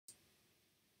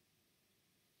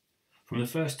From the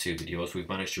first two videos, we've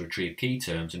managed to retrieve key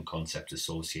terms and concepts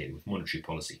associated with monetary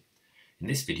policy. In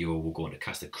this video, we're going to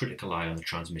cast a critical eye on the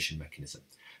transmission mechanism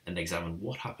and examine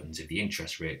what happens if the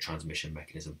interest rate transmission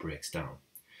mechanism breaks down.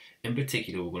 In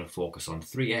particular, we're going to focus on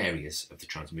three areas of the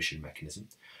transmission mechanism,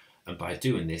 and by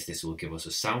doing this, this will give us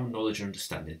a sound knowledge and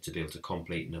understanding to be able to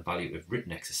complete an evaluative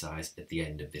written exercise at the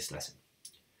end of this lesson.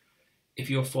 If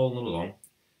you're following along,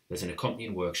 there's an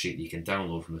accompanying worksheet that you can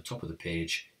download from the top of the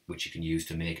page, which you can use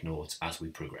to make notes as we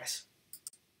progress.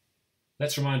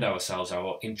 Let's remind ourselves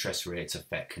how interest rates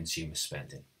affect consumer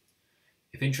spending.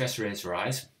 If interest rates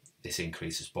rise, this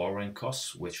increases borrowing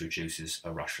costs, which reduces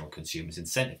a rational consumer's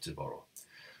incentive to borrow.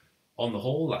 On the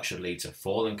whole, that should lead to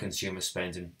fall in consumer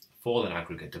spending, fall in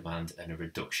aggregate demand, and a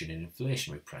reduction in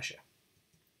inflationary pressure.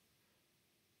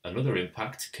 Another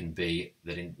impact can be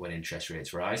that when interest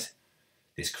rates rise,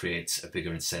 this creates a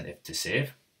bigger incentive to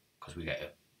save because we get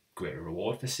a greater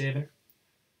reward for saving.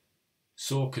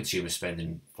 So consumer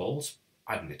spending falls,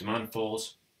 aggregate demand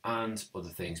falls, and other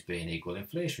things being equal,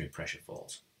 inflationary pressure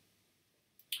falls.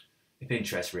 If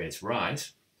interest rates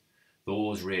rise,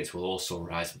 those rates will also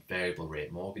rise for variable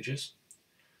rate mortgages.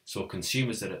 So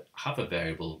consumers that have a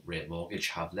variable rate mortgage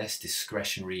have less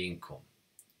discretionary income.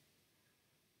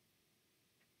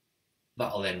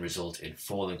 That will then result in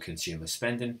falling consumer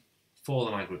spending,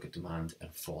 falling aggregate demand,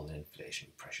 and falling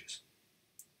inflationary pressures.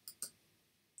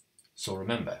 So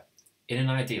remember, in an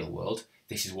ideal world,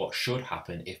 this is what should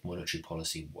happen if monetary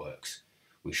policy works.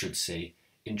 We should see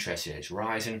interest rates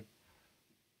rising,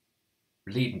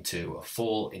 leading to a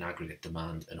fall in aggregate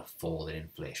demand and a fall in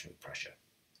inflationary pressure.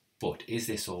 But is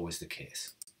this always the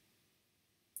case?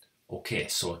 Okay,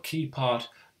 so a key part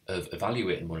of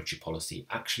evaluating monetary policy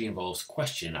actually involves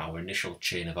questioning our initial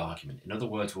chain of argument. In other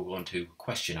words, we're going to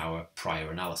question our prior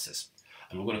analysis,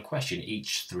 and we're going to question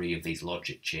each three of these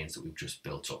logic chains that we've just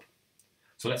built up.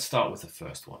 So let's start with the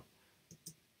first one.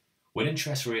 When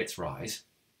interest rates rise,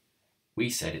 we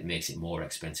said it makes it more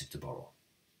expensive to borrow.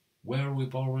 Where are we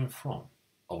borrowing from?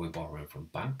 Are we borrowing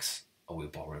from banks? Are we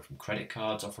borrowing from credit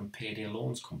cards or from payday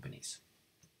loans companies?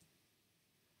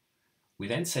 We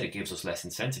then said it gives us less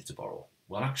incentive to borrow.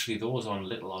 Well, actually, those on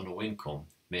little or no income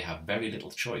may have very little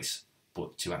choice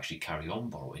but to actually carry on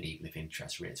borrowing even if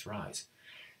interest rates rise.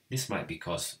 This might be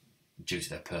because, due to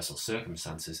their personal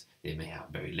circumstances, they may have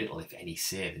very little, if any,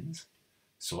 savings.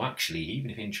 So actually,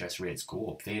 even if interest rates go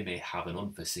up, they may have an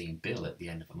unforeseen bill at the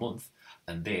end of a month,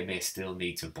 and they may still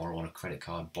need to borrow on a credit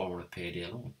card, borrow on a payday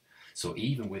loan. So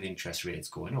even with interest rates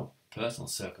going up, personal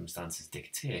circumstances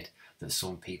dictate that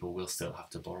some people will still have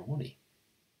to borrow money.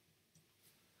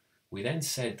 We then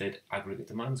said that aggregate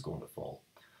demand is going to fall.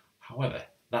 However,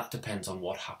 that depends on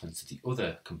what happens to the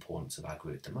other components of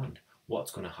aggregate demand.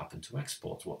 What's going to happen to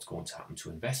exports? What's going to happen to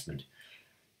investment?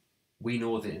 We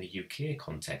know that in the UK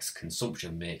context,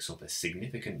 consumption makes up a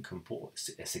significant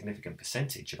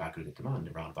percentage of aggregate demand,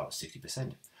 around about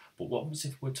 60%. But what happens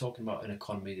if we're talking about an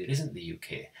economy that isn't the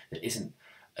UK, that isn't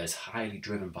as highly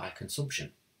driven by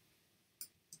consumption?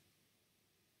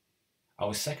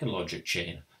 Our second logic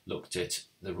chain looked at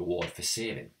the reward for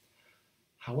saving.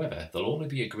 However, there'll only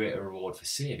be a greater reward for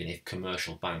saving if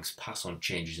commercial banks pass on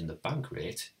changes in the bank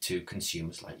rate to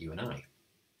consumers like you and I.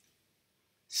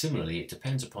 Similarly, it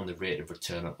depends upon the rate of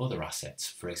return on other assets,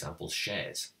 for example,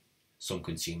 shares. Some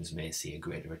consumers may see a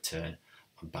greater return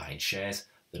on buying shares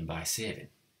than by saving.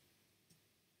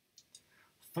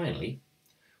 Finally,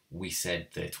 we said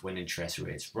that when interest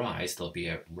rates rise, there'll be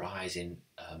a rise in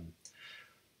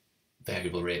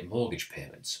variable rate mortgage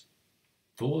payments.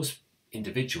 Those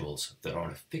individuals that are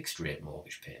on a fixed rate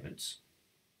mortgage payments,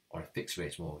 or a fixed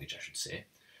rate mortgage I should say,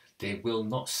 they will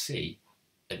not see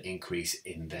an increase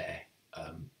in their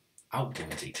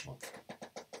outgoings each month.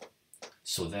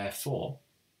 So therefore,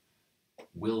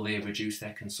 will they reduce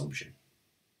their consumption?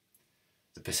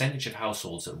 The percentage of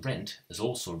households that rent has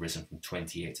also risen from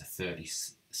 28 to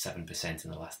 37%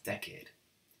 in the last decade.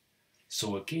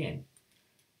 So again,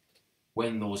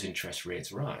 when those interest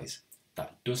rates rise,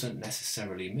 that doesn't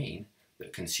necessarily mean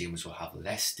that consumers will have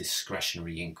less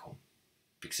discretionary income.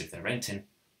 Because if they're renting,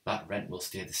 that rent will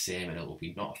stay the same and it will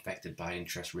be not affected by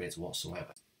interest rates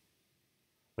whatsoever.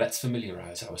 Let's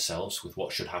familiarise ourselves with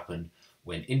what should happen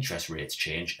when interest rates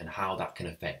change and how that can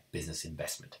affect business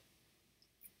investment.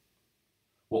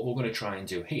 What we're going to try and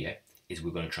do here is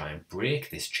we're going to try and break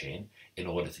this chain in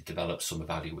order to develop some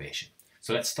evaluation.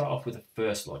 So let's start off with the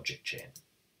first logic chain.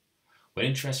 When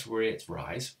interest rates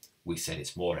rise, we said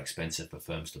it's more expensive for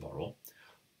firms to borrow,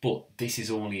 but this is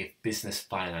only if business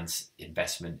finance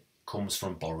investment comes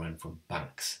from borrowing from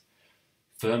banks.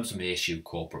 Firms may issue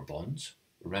corporate bonds.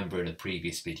 Remember in a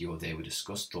previous video they were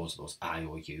discussed, those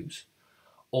IOUs.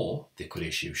 or they could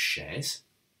issue shares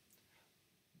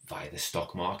via the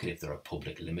stock market if they're a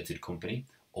public limited company,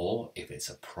 or if it's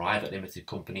a private limited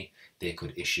company, they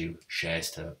could issue shares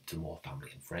to more family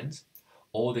and friends,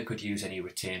 or they could use any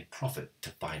retained profit to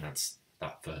finance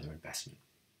that further investment.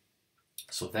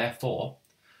 So therefore,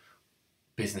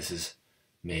 businesses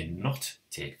may not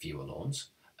take fewer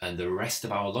loans, and the rest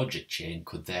of our logic chain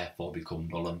could therefore become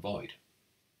null and void.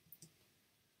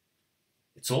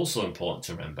 It's also important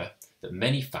to remember that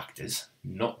many factors,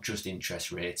 not just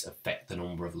interest rates, affect the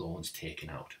number of loans taken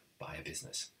out by a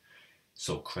business.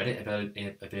 So credit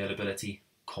availability,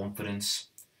 confidence,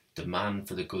 demand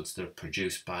for the goods that are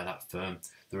produced by that firm.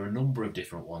 There are a number of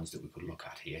different ones that we could look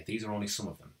at here. These are only some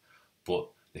of them. But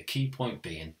the key point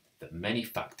being that many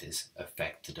factors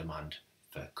affect the demand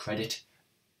for credit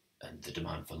and the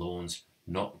demand for loans,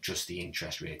 not just the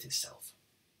interest rate itself.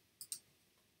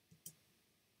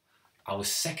 Our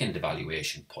second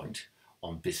evaluation point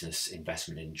on business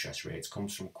investment interest rates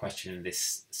comes from questioning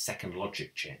this second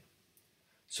logic chain.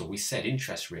 So we said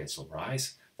interest rates will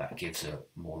rise, that gives a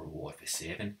more reward for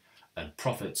saving, and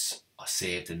profits are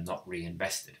saved and not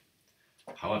reinvested.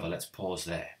 However, let's pause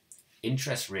there.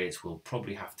 Interest rates will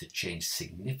probably have to change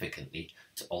significantly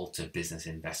to alter business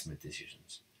investment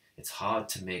decisions. It's hard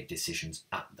to make decisions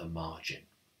at the margin.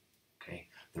 Okay?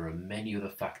 There are many other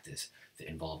factors that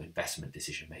involve investment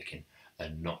decision making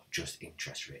and not just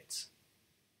interest rates.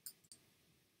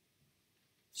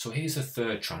 So here's the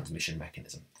third transmission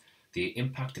mechanism, the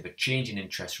impact of a change in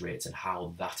interest rates and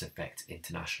how that affects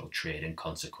international trade and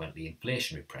consequently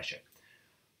inflationary pressure.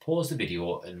 Pause the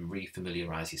video and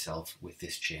re-familiarise yourself with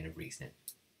this chain of reasoning.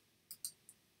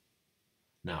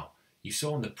 Now, you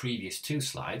saw on the previous two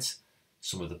slides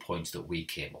some of the points that we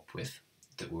came up with,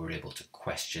 that we were able to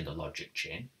question the logic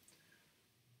chain.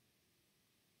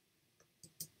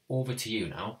 Over to you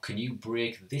now. Can you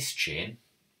break this chain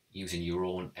using your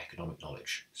own economic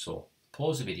knowledge? So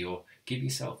pause the video, give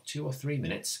yourself 2 or 3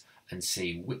 minutes and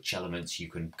see which elements you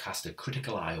can cast a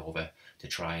critical eye over to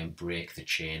try and break the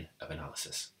chain of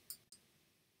analysis.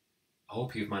 I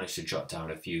hope you've managed to jot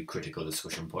down a few critical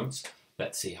discussion points.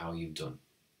 Let's see how you've done.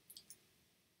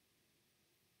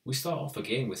 We start off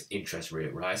again with interest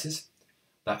rate rises.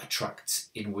 That attracts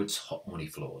inwards hot money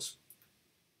flows.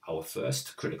 Our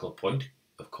first critical point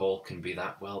of call can be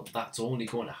that, well, that's only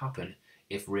going to happen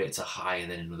if rates are higher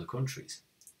than in other countries.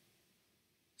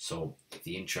 So if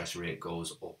the interest rate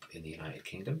goes up in the United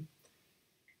Kingdom,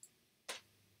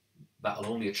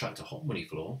 that'll only attract a hot money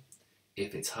flow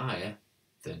if it's higher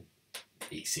than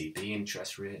ECB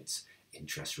interest rates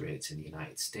in the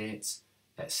United States,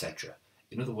 etc.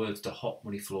 In other words, the hot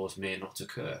money flows may not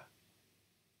occur.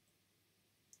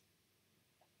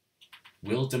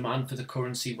 Will demand for the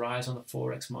currency rise on the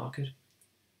forex market?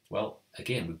 Well,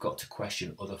 again, we've got to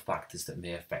question other factors that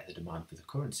may affect the demand for the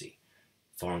currency.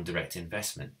 Foreign direct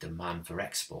investment, demand for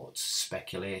exports,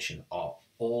 speculation, or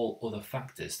all other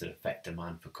factors that affect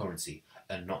demand for currency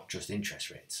and not just interest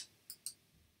rates.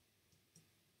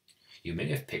 You may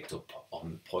have picked up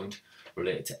on the point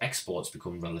related to exports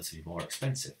become relatively more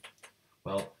expensive.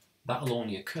 Well, that'll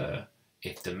only occur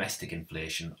if domestic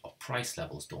inflation or price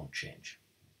levels don't change.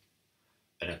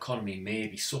 An economy may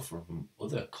be suffering from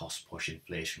other cost-push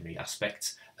inflationary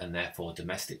aspects, and therefore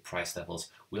domestic price levels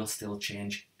will still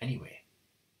change anyway.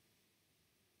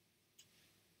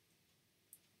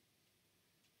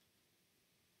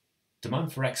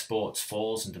 Demand for exports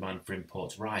falls and demand for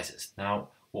imports rises. Now,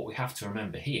 what we have to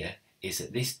remember here is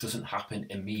that this doesn't happen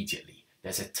immediately.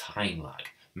 There's a time lag.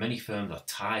 Many firms are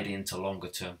tied into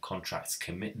longer-term contracts,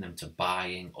 committing them to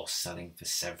buying or selling for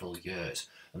several years.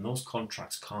 And those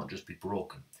contracts can't just be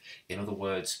broken. In other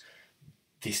words,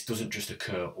 this doesn't just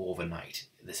occur overnight.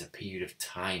 There's a period of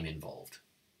time involved.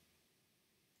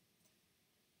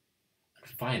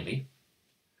 And finally,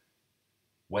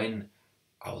 when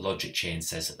our logic chain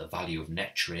says that the value of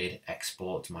net trade,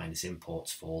 exports minus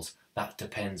imports, falls, that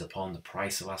depends upon the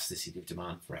price elasticity of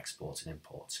demand for exports and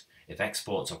imports. If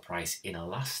exports are price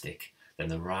inelastic, then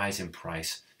the rise in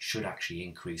price should actually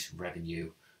increase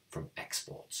revenue from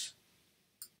exports.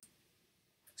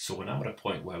 So we're now at a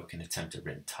point where we can attempt a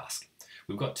written task.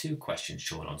 We've got 2 questions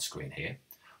shown on screen here.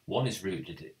 One is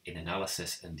rooted in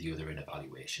analysis and the other in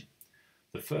evaluation.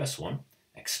 The first one,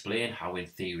 explain how in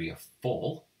theory a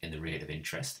fall in the rate of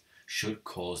interest should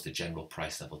cause the general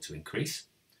price level to increase.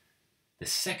 The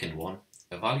second one,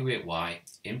 evaluate why,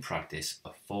 in practice,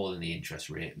 a fall in the interest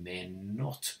rate may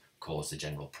not cause the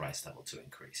general price level to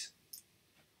increase.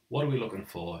 What are we looking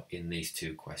for in these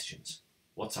 2 questions?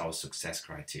 What's our success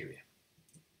criteria?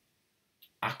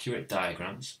 Accurate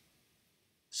diagrams,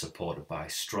 supported by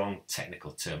strong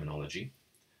technical terminology,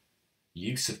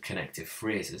 use of connective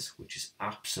phrases, which is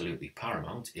absolutely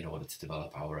paramount in order to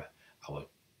develop our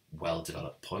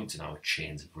well-developed points and our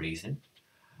chains of reasoning.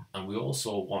 And we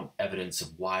also want evidence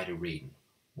of wider reading.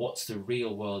 What's the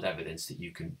real world evidence that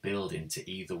you can build into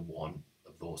either one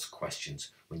of those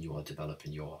questions when you are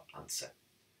developing your answer?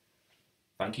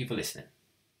 Thank you for listening.